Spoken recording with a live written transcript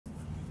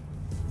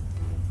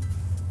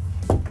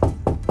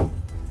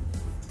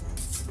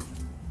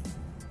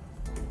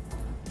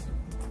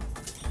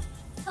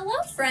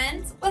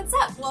friends, what's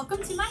up?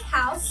 Welcome to my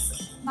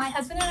house. My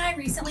husband and I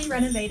recently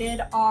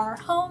renovated our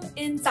home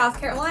in South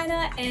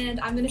Carolina, and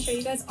I'm going to show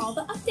you guys all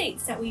the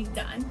updates that we've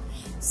done.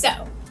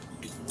 So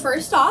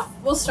first off,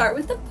 we'll start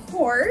with the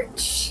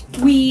porch.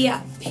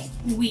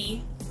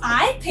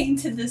 I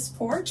painted this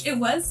porch. It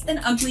was an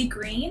ugly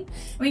green,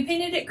 and we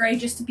painted it gray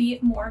just to be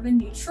more of a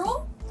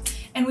neutral.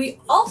 And we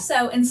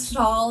also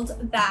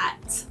installed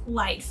that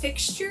light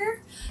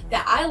fixture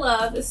that I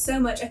love so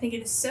much. I think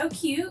it is so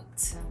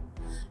cute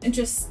and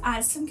just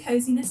adds some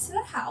coziness to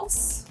the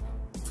house.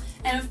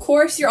 And of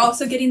course, you're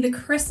also getting the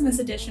Christmas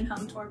edition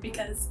home tour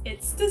because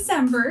it's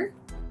December.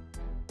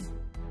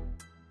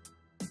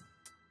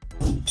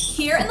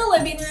 Here in the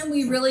living room,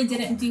 we really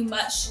didn't do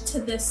much to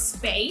this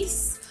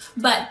space.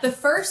 But the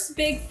first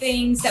big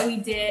things that we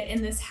did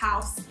in this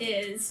house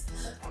is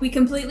we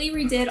completely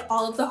redid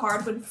all of the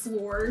hardwood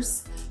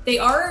floors. They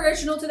are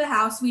original to the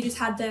house. We just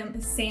had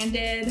them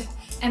sanded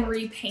and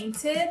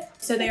repainted.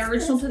 So they are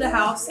original to the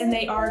house and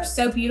they are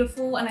so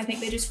beautiful, and I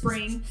think they just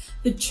bring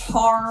the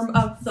charm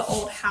of the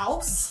old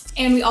house.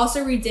 And we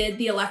also redid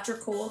the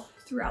electrical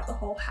throughout the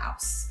whole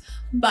house.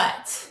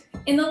 But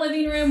in the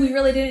living room, we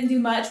really didn't do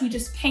much. We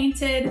just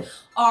painted.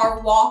 Our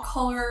wall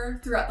color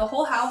throughout the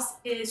whole house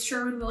is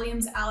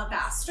Sherwin-Williams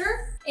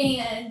alabaster.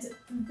 And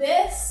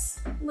this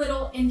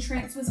little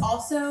entrance was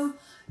also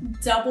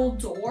double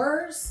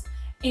doors,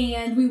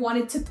 and we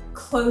wanted to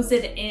close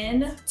it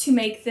in to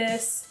make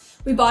this.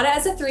 We bought it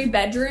as a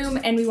 3-bedroom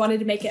and we wanted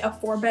to make it a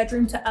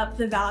 4-bedroom to up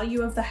the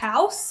value of the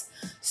house.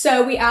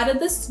 So we added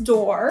this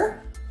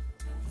door.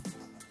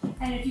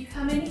 And if you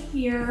come in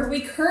here,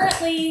 we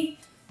currently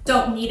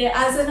don't need it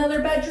as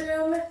another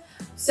bedroom.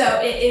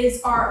 So it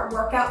is our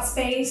workout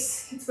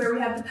space. It's where we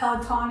have the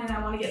Peloton, and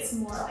I want to get some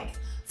more like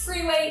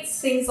free weights,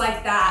 things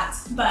like that.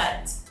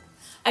 But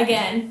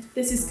again,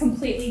 this is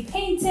completely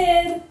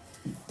painted,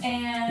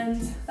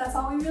 and that's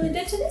all we really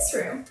did to this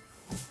room.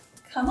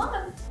 Come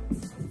on.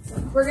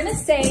 We're gonna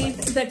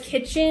save the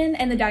kitchen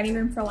and the dining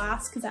room for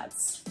last because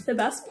that's the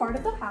best part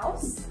of the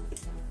house.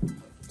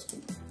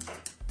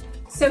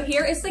 So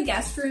here is the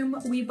guest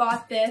room. We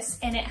bought this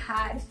and it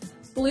had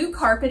blue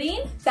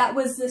carpeting that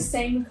was the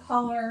same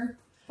color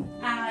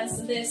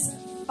as this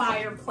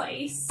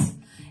fireplace.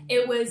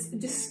 It was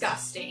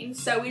disgusting.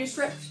 So we just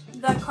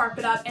ripped the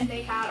carpet up, and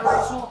they had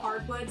original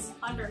hardwoods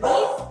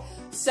underneath.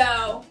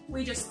 So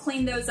we just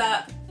cleaned those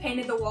up,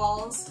 painted the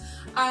walls.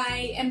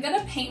 I am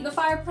gonna paint the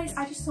fireplace.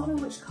 I just don't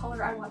know which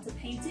color I want to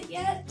paint it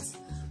yet.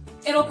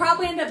 It'll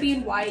probably end up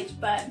being white,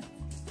 but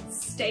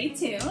stay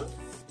tuned.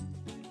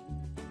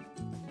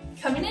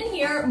 Coming in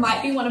here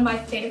might be one of my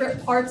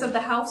favorite parts of the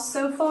house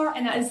so far,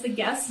 and that is the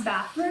guest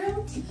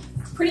bathroom.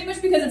 Pretty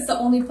much because it's the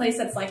only place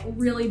that's like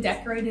really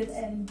decorated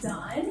and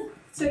done.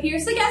 So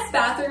here's the guest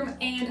bathroom,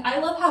 and I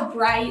love how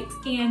bright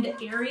and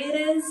airy it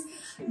is.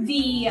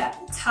 The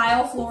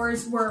tile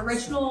floors were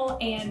original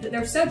and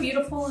they're so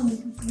beautiful,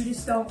 and we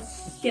just don't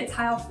get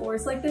tile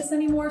floors like this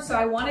anymore. So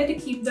I wanted to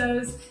keep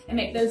those and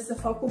make those the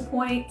focal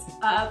point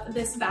of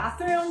this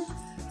bathroom.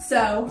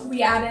 So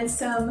we added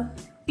some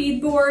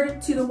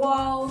beadboard to the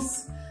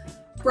walls,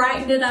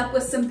 brightened it up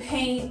with some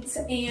paint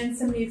and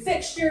some new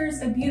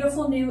fixtures, a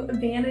beautiful new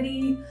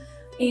vanity.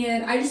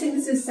 And I just think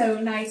this is so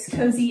nice,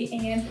 cozy,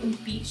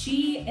 and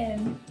beachy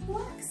and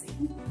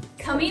relaxing.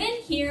 Coming in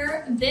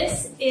here,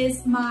 this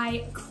is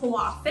my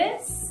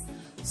cloffice.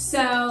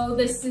 So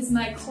this is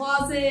my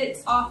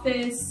closet,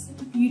 office,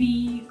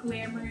 beauty,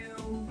 glam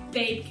room,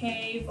 babe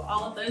cave,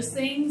 all of those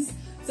things.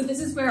 So this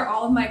is where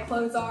all of my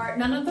clothes are.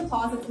 None of the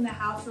closets in the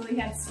house really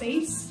had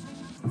space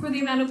for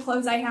the amount of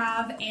clothes I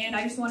have, and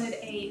I just wanted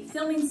a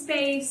filming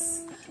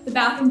space. The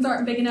bathrooms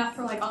aren't big enough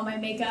for like all my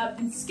makeup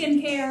and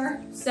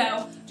skincare,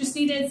 so just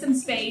needed some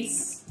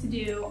space to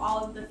do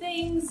all of the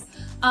things.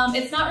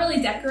 It's not really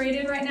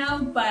decorated right now,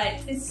 but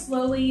it's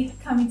slowly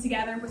coming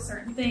together with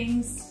certain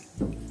things.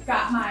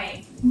 Got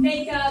my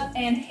makeup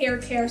and hair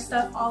care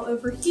stuff all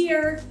over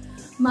here.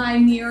 My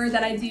mirror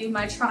that I do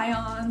my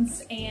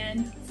try-ons,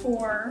 and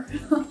for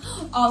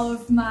all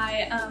of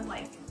my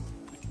like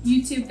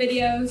YouTube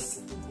videos,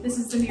 this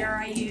is the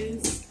mirror I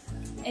use.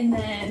 And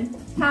then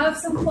have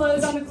some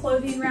clothes on a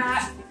clothing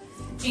rack,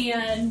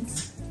 and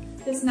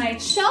this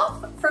nice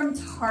shelf from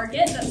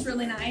Target that's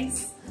really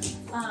nice.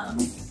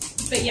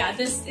 But yeah,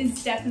 this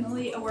is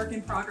definitely a work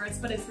in progress,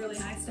 but it's really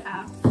nice to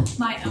have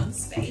my own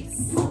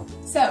space.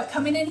 So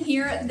coming in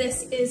here,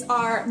 this is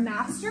our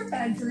master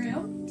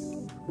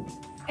bedroom.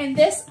 And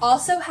this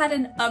also had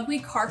an ugly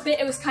carpet.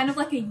 It was kind of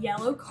like a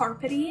yellow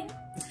carpeting.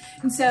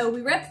 And so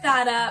we ripped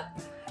that up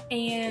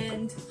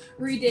and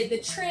redid the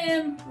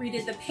trim,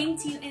 redid the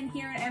painting in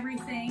here and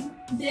everything.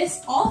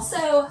 This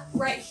also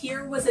right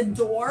here was a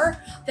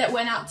door that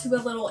went out to a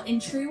little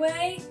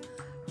entryway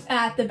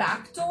at the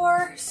back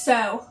door.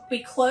 So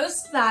we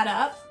closed that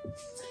up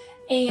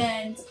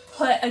and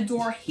put a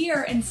door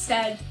here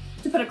instead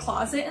to put a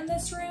closet in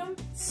this room.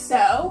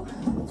 So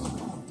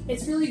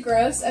it's really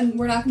gross, and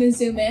we're not going to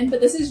zoom in,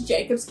 but this is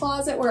Jacob's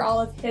closet where all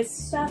of his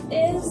stuff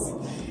is.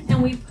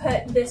 And we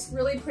put this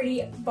really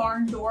pretty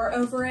barn door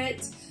over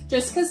it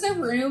just because the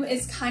room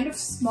is kind of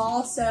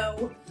small,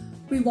 so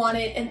we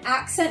wanted an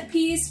accent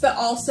piece, but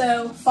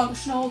also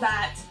functional,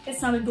 that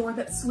it's not a door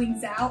that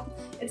swings out.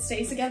 It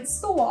stays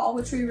against the wall,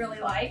 which we really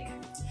like.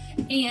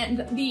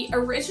 And the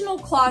original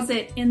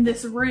closet in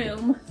this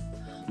room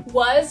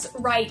was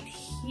right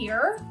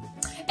here,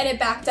 and it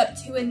backed up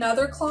to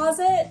another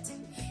closet,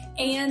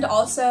 and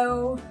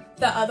also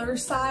the other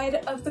side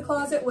of the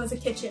closet was a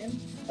kitchen,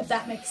 if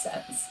that makes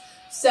sense.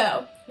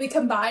 So we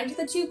combined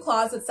the two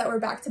closets that were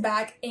back to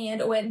back and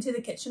went into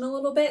the kitchen a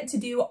little bit to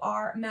do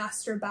our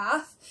master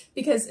bath,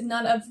 because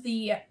none of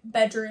the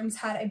bedrooms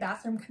had a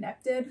bathroom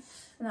connected,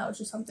 and that was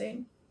just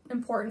something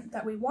important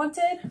that we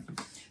wanted.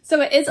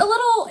 So it is a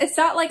little, it's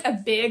not like a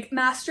big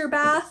master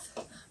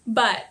bath,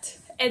 but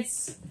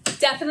it's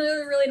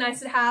definitely really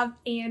nice to have,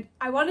 and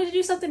I wanted to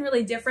do something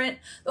really different.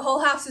 The whole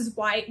house is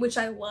white, which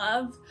I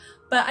love,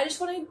 but I just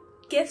want to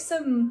give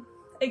some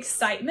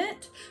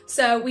excitement.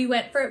 So we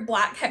went for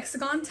black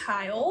hexagon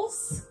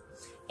tiles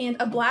and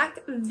a black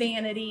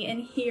vanity in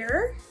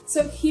here.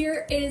 So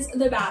here is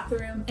the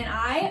bathroom, and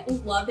I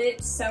love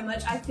it so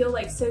much. I feel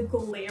like so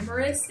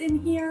glamorous in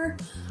here.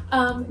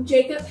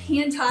 Jacob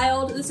hand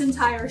tiled this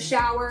entire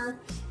shower.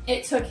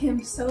 It took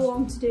him so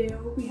long to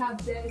do. We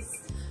have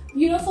this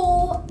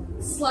beautiful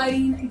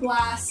sliding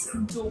glass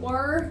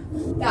door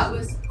that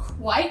was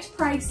quite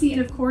pricey,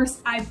 and of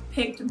course I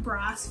picked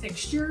brass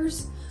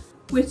fixtures,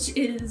 which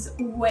is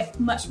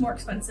much more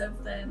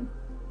expensive than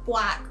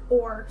black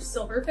or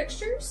silver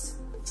fixtures.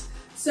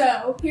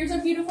 So here's a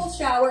beautiful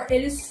shower.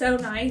 It is so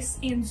nice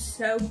and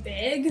so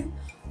big.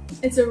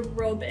 It's a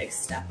real big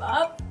step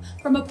up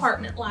from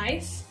apartment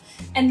life.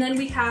 And then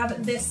we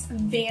have this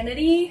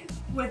vanity,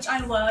 which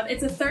I love.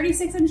 It's a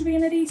 36-inch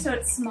vanity, so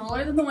it's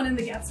smaller than the one in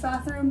the guest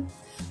bathroom.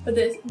 But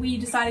we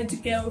decided to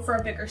go for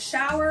a bigger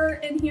shower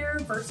in here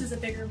versus a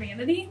bigger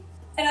vanity.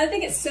 And I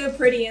think it's so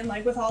pretty, and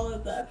like with all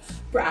of the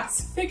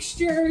brass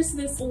fixtures,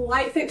 this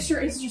light fixture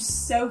is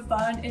just so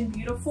fun and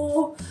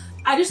beautiful.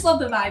 I just love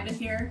the vibe in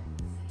here,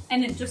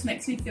 and it just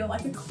makes me feel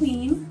like a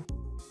queen.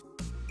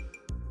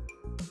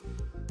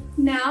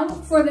 Now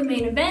for the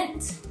main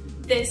event.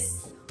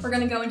 We're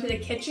gonna go into the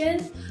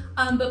kitchen,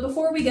 but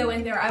before we go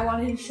in there, I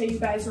wanted to show you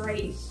guys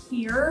right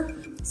here.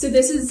 So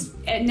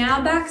it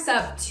now backs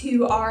up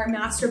to our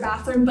master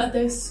bathroom, but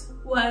this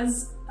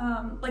was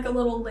like a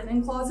little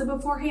linen closet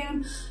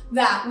beforehand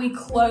that we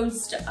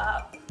closed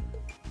up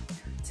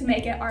to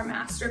make it our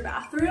master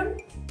bathroom.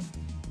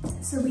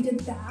 So we did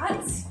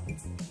that.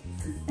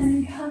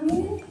 And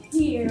coming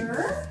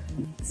here,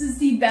 this is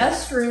the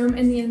best room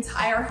in the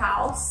entire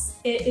house.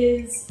 It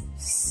is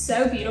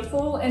so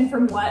beautiful, and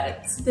from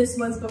what this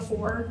was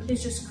before,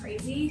 it's just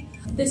crazy.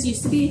 This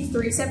used to be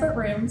 3 separate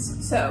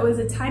rooms, so it was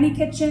a tiny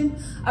kitchen,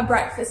 a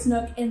breakfast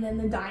nook, and then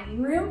the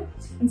dining room.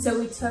 And so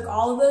we took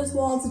all of those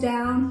walls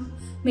down,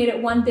 made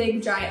it one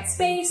big giant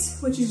space,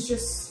 which is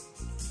just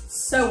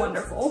so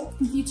wonderful.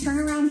 If you turn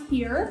around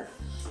here,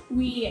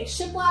 we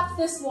shiplapped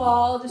this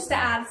wall just to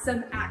add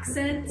some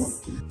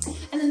accents.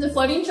 And then the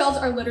floating shelves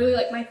are literally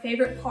like my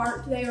favorite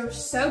part. They are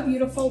so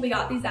beautiful. We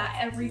got these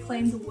at a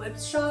reclaimed wood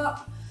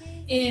shop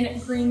in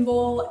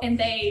Greenville, and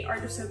they are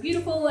just so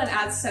beautiful and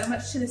add so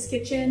much to this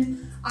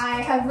kitchen.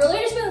 I have really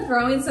just been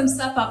throwing some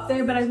stuff up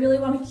there, but I really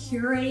want to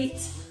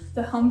curate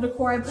the home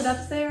decor I put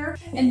up there.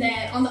 And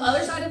then on the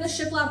other side of the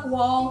shiplap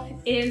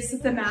wall is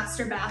the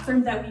master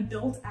bathroom that we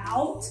built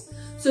out.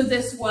 So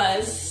this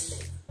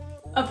was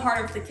a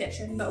part of the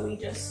kitchen, but we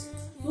just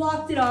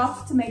blocked it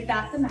off to make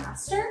that the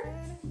master.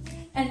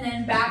 And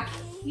then back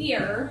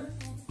here,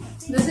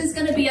 this is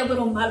gonna be a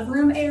little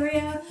mudroom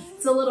area.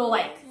 It's a little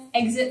like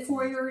exit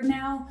foyer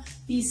now.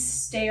 These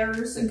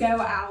stairs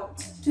go out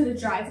to the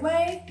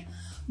driveway.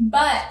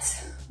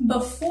 But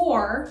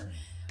before,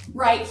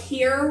 right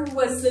here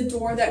was the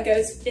door that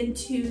goes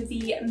into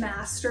the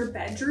master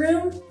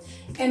bedroom.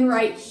 And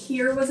right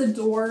here was a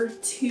door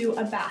to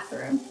a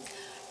bathroom.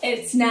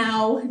 It's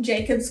now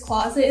Jacob's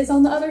closet is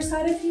on the other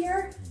side of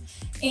here.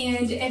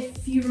 And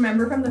if you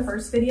remember from the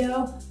first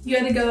video, you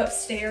had to go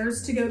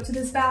upstairs to go to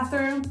this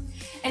bathroom.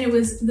 And it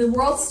was the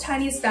world's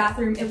tiniest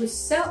bathroom. It was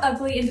so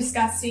ugly and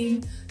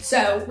disgusting.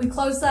 So we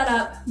closed that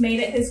up, made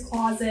it his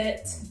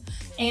closet.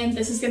 And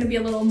this is gonna be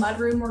a little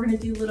mudroom. We're gonna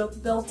do little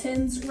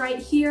built-ins right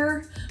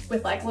here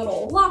with like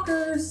little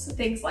lockers,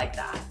 things like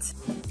that.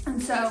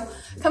 And so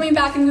coming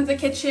back into the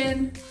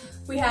kitchen,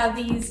 we have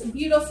these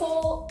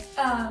beautiful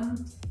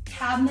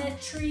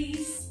cabinetry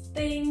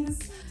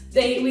things.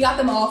 We got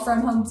them all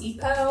from Home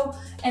Depot.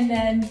 And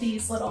then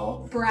these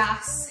little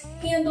brass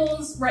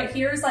handles. Right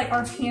here is like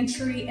our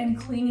pantry and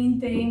cleaning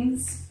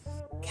things.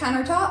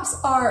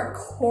 Countertops are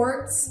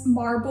quartz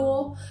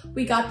marble.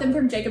 We got them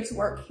from Jacob's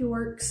work. He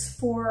works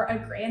for a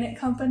granite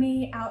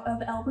company out of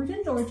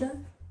Elberton, Georgia,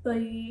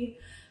 the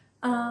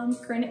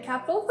granite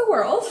capital of the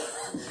world.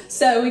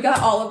 So we got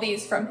all of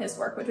these from his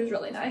work, which was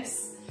really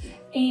nice.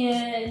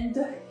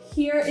 And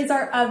here is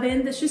our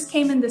oven. This just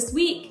came in this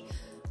week.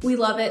 We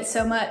love it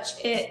so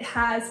much. It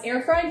has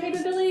air frying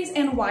capabilities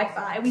and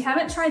Wi-Fi. We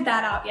haven't tried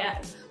that out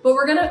yet, but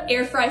we're gonna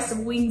air fry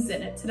some wings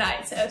in it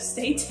tonight, so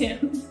stay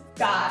tuned.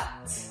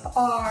 Got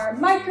our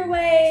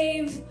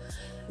microwave,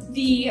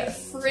 the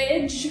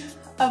fridge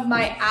of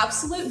my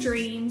absolute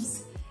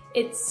dreams.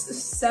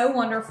 It's so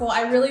wonderful.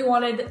 I really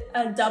wanted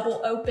a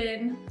double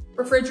open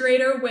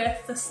refrigerator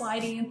with the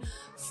sliding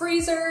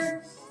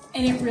freezer,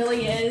 and it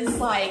really is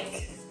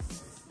like,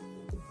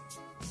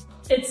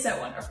 it's so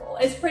wonderful.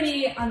 It's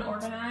pretty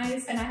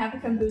unorganized, and I have a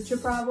kombucha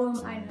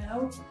problem, I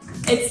know.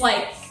 It's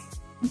like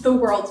the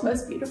world's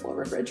most beautiful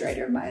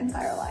refrigerator of my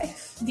entire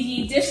life.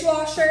 The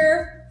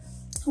dishwasher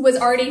was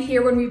already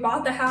here when we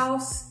bought the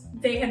house.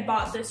 They had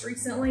bought this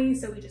recently,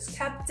 so we just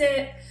kept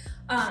it.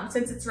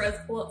 Since it's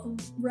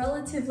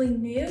relatively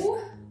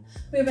new.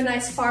 We have a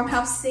nice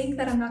farmhouse sink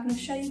that I'm not gonna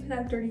show you because I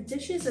have dirty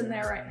dishes in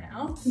there right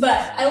now.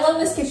 But I love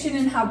this kitchen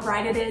and how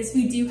bright it is.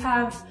 We do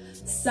have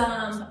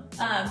some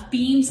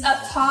beams up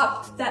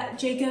top that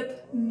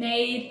Jacob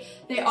made.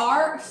 They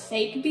are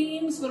fake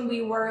beams when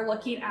we were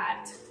looking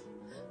at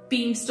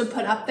beams to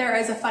put up there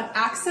as a fun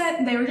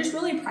accent. They were just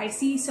really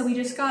pricey, so we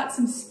just got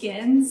some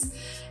skins,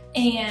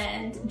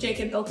 and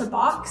Jacob built a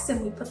box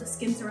and we put the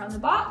skins around the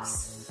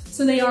box.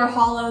 So they are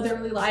hollow, they're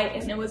really light,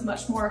 and it was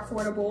much more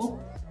affordable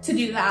to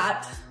do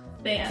that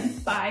than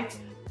buy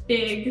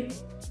big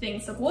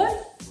things of wood.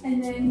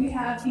 And then we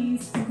have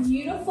these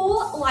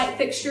beautiful light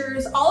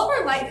fixtures. All of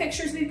our light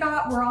fixtures we've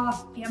got were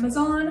off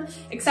Amazon,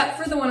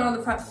 except for the one on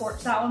the front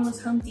porch. That one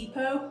was Home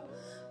Depot.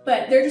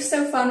 But they're just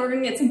so fun. We're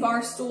gonna get some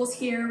bar stools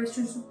here, which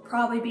will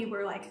probably be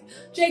where like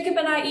Jacob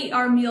and I eat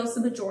our meals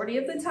the majority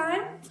of the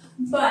time.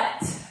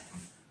 But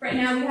right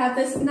now we have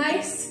this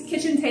nice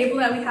kitchen table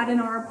that we had in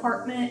our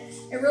apartment.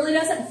 It really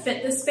doesn't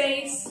fit the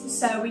space,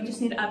 so we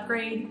just need to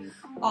upgrade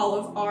all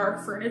of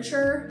our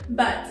furniture.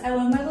 But I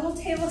love my little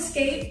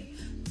tablescape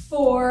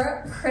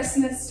for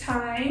Christmas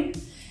time.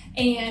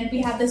 And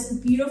we have this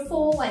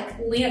beautiful like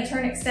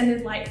lantern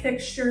extended light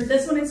fixture.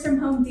 This one is from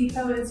Home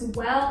Depot as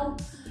well.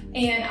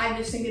 And I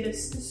just think it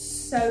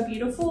is so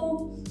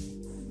beautiful.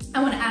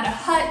 I want to add a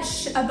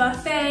hutch, a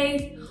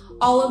buffet,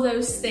 all of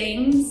those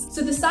things.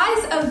 So the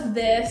size of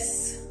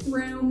this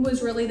room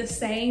was really the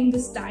same,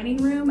 this dining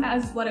room,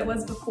 as what it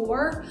was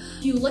before.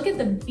 If you look at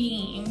the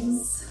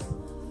beams,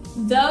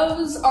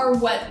 those are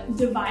what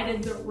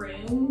divided the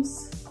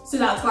rooms. So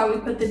that's why we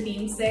put the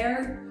beams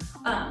there.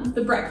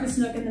 The breakfast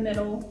nook in the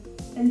middle,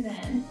 and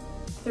then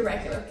the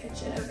regular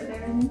kitchen over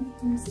there, and then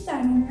here's the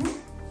dining room.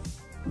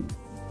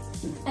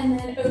 And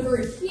then over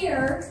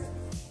here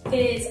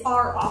is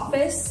our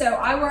office. So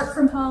I work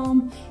from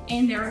home,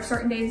 and there are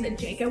certain days that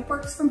Jacob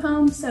works from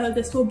home. So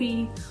this will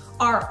be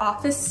our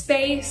office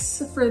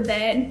space for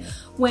then.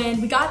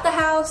 When we got the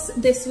house,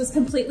 this was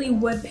completely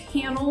wood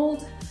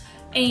paneled,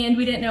 and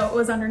we didn't know it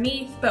was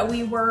underneath, but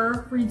we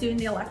were redoing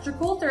the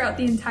electrical throughout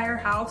the entire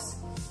house.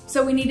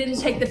 So we needed to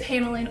take the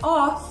paneling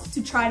off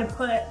to try to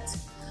put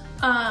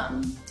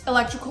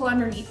electrical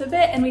underneath of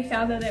it, and we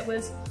found that it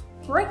was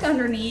brick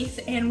underneath,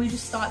 and we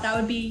just thought that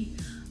would be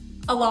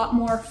a lot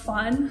more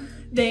fun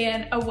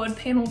than a wood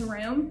paneled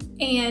room.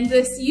 And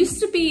this used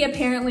to be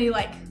apparently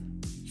like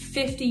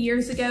 50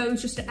 years ago, it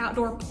was just an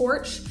outdoor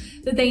porch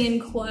that they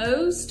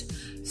enclosed.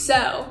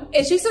 So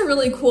it's just a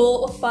really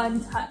cool,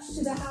 fun touch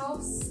to the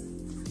house.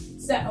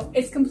 So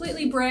it's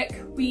completely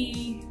brick.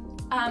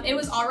 It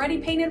was already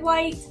painted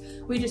white.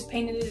 We just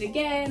painted it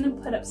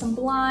again, put up some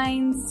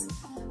blinds.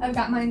 I've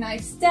got my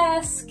nice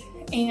desk,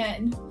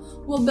 and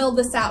we'll build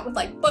this out with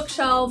like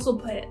bookshelves. We'll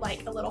put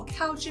like a little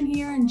couch in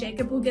here, and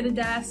Jacob will get a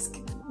desk.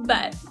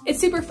 But it's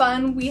super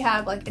fun. We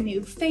have like a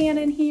new fan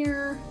in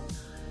here,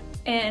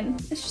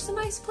 and it's just a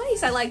nice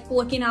place. I like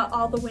looking out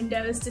all the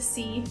windows to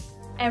see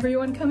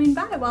everyone coming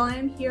by while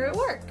I'm here at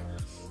work.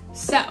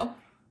 So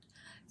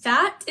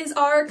that is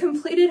our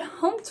completed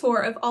home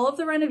tour of all of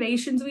the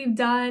renovations we've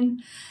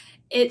done.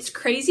 It's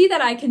crazy that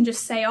I can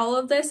just say all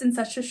of this in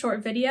such a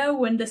short video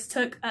when this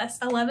took us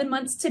 11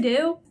 months to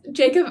do.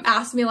 Jacob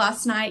asked me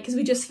last night, because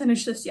we just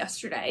finished this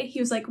yesterday, he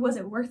was like, was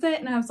it worth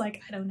it? And I was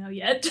like, I don't know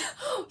yet.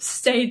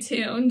 Stay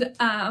tuned.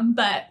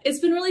 But it's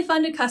been really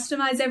fun to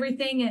customize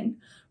everything and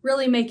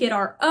really make it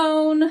our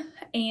own.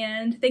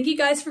 And thank you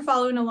guys for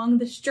following along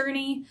this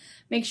journey.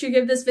 Make sure you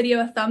give this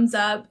video a thumbs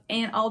up,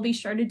 and I'll be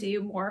sure to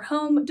do more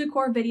home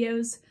decor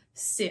videos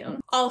soon.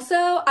 Also,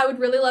 I would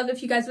really love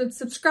if you guys would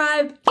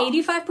subscribe.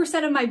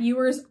 85% of my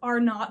viewers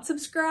are not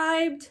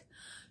subscribed,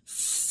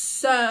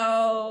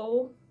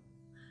 so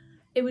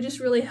it would just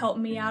really help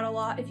me out a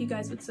lot if you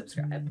guys would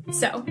subscribe.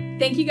 So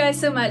thank you guys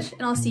so much,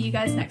 and I'll see you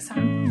guys next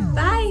time.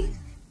 Bye.